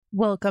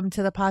Welcome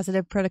to the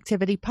Positive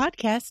Productivity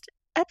Podcast,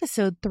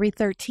 episode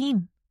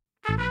 313.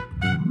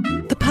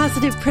 The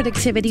Positive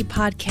Productivity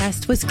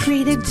Podcast was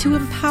created to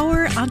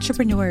empower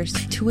entrepreneurs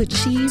to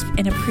achieve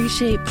and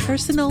appreciate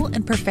personal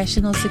and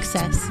professional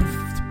success.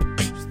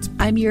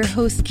 I'm your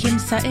host, Kim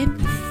Sutton,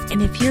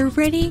 and if you're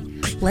ready,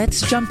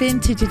 let's jump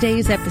into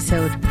today's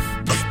episode.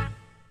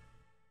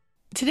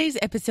 Today's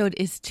episode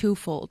is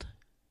twofold.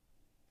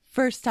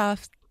 First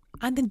off,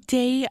 on the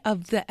day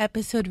of the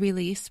episode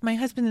release, my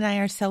husband and I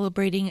are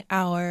celebrating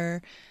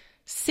our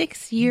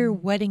 6-year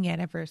wedding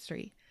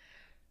anniversary.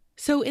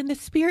 So in the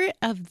spirit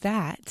of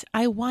that,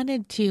 I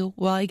wanted to,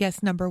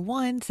 number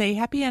one, say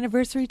happy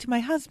anniversary to my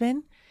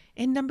husband.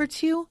 And number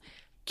two,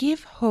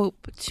 give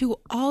hope to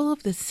all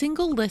of the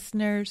single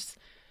listeners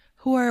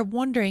who are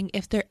wondering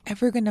if they're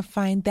ever going to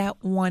find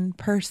that one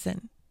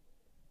person.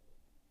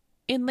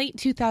 In late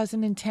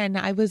 2010,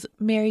 I was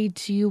married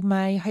to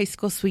my high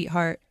school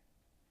sweetheart.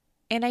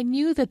 And I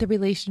knew that the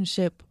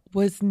relationship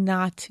was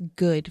not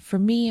good for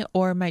me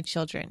or my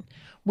children.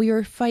 We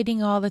were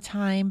fighting all the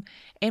time,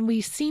 and we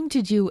seemed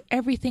to do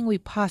everything we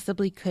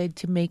possibly could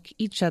to make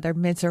each other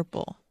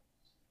miserable.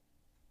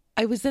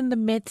 I was in the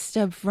midst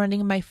of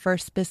running my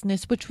first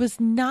business, which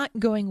was not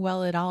going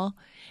well at all.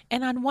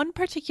 And on one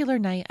particular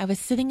night, I was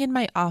sitting in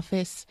my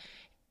office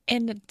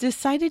and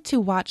decided to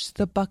watch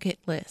The Bucket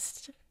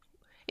List.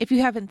 If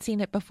you haven't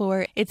seen it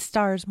before, it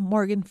stars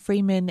Morgan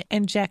Freeman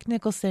and Jack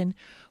Nicholson,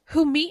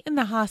 who meet in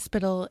the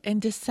hospital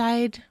and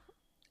decide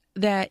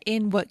that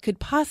in what could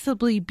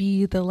possibly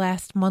be the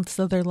last months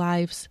of their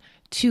lives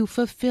to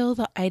fulfill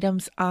the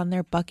items on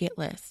their bucket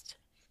list.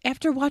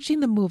 After watching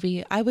the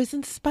movie, I was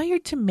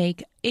inspired to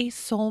make a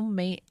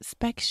soulmate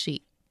spec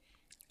sheet.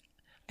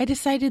 I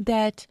decided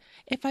that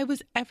if I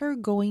was ever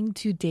going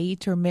to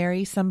date or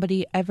marry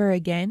somebody ever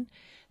again,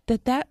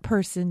 that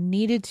person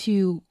needed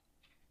to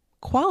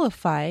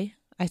qualify,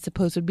 I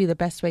suppose would be the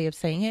best way of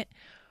saying it,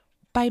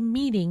 by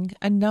meeting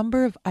a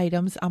number of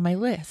items on my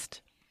list.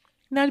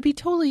 Now, to be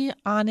totally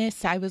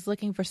honest, I was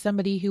looking for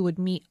somebody who would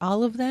meet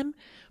all of them,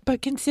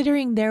 but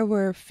considering there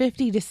were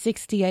 50 to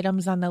 60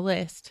 items on the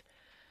list,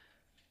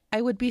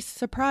 I would be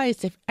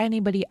surprised if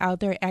anybody out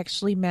there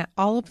actually met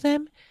all of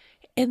them.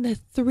 And the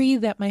 3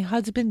 that my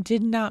husband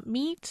did not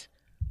meet,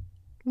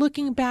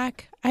 looking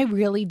back, I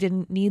really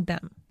didn't need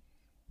them.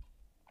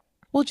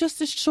 Well,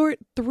 just a short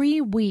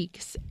 3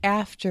 weeks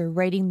after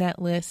writing that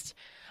list,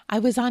 I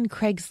was on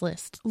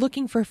Craigslist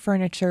looking for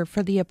furniture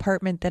for the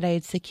apartment that I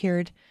had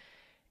secured,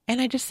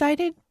 and I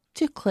decided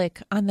to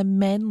click on the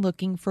men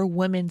looking for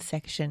women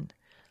section.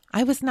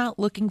 I was not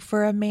looking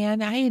for a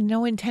man. I had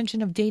no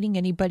intention of dating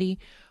anybody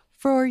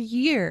for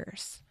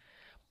years,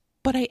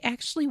 but I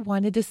actually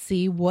wanted to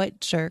see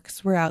what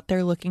jerks were out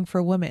there looking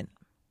for women.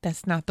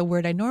 That's not the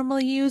word I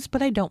normally use,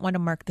 but I don't want to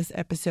mark this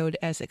episode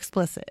as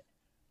explicit.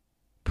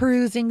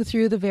 Perusing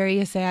through the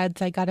various ads,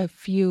 I got a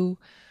few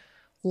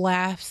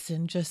laughs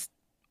and just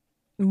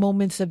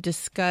moments of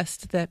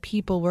disgust that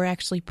people were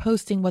actually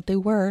posting what they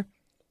were.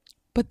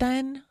 But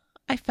then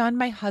I found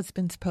my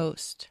husband's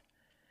post.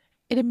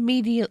 It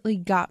immediately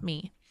got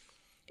me.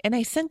 And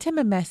I sent him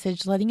a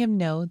message letting him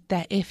know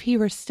that if he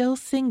were still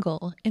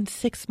single in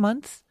 6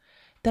 months,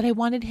 that I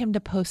wanted him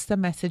to post the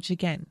message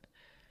again.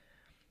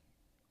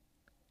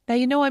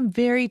 Now, I'm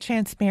very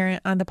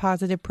transparent on the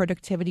Positive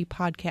Productivity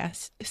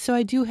Podcast, so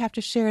I do have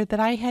to share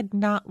that I had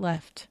not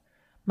left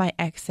my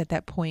ex at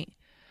that point.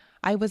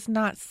 I was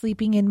not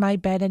sleeping in my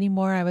bed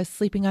anymore. I was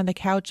sleeping on the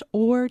couch,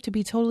 or to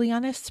be totally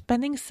honest,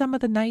 spending some of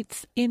the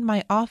nights in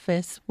my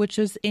office, which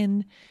was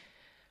in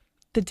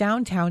the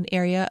downtown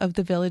area of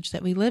the village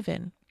that we live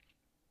in.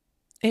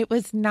 It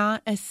was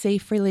not a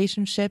safe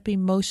relationship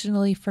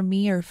emotionally for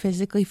me or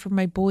physically for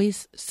my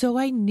boys, so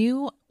I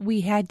knew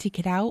we had to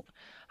get out.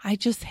 I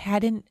just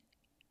hadn't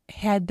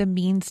had the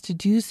means to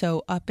do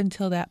so up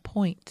until that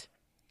point.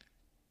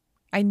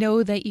 I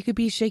know that you could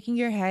be shaking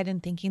your head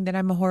and thinking that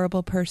I'm a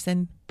horrible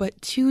person,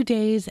 but 2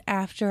 days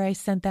after I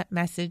sent that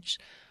message,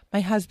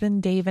 my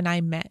husband Dave and I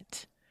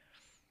met.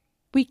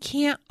 We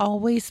can't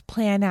always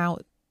plan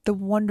out the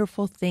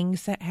wonderful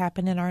things that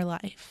happen in our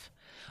life,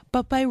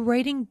 but by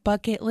writing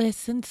bucket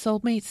lists and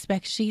soulmate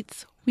spec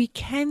sheets, we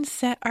can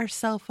set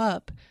ourselves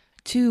up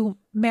to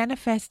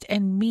manifest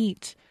and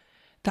meet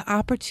the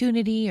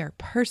opportunity or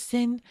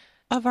person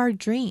of our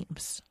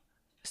dreams.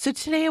 So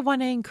today I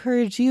want to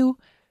encourage you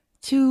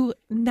to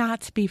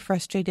not be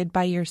frustrated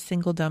by your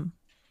singledom.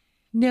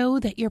 Know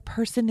that your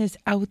person is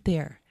out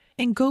there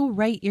and go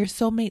write your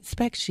soulmate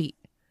spec sheet.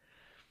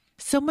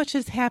 So much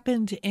has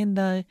happened in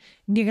the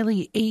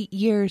nearly 8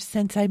 years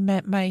since I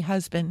met my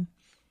husband.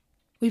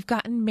 We've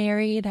gotten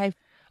married.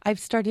 I've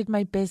started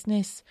my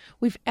business.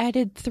 We've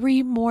added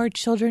 3 more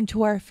children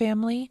to our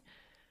family.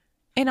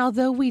 And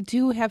although we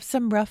do have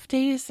some rough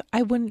days,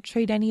 I wouldn't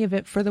trade any of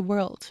it for the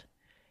world.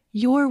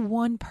 Your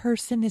one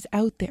person is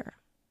out there.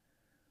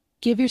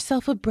 Give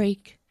yourself a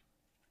break,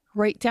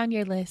 write down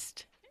your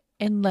list,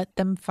 and let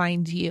them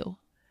find you.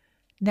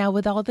 Now,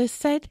 with all this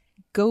said,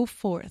 go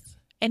forth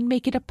and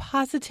make it a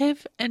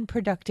positive and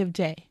productive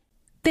day.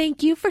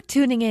 Thank you for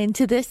tuning in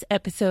to this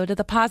episode of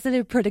the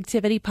Positive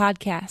Productivity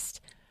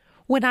Podcast.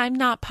 When I'm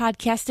not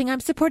podcasting,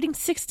 I'm supporting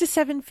 6 to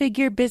 7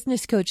 figure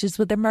business coaches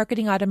with their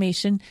marketing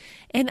automation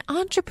and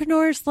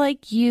entrepreneurs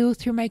like you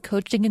through my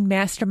coaching and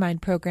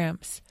mastermind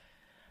programs.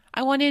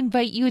 I want to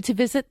invite you to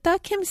visit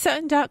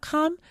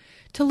thekimsutton.com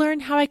to learn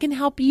how I can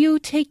help you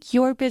take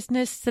your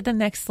business to the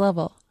next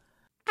level.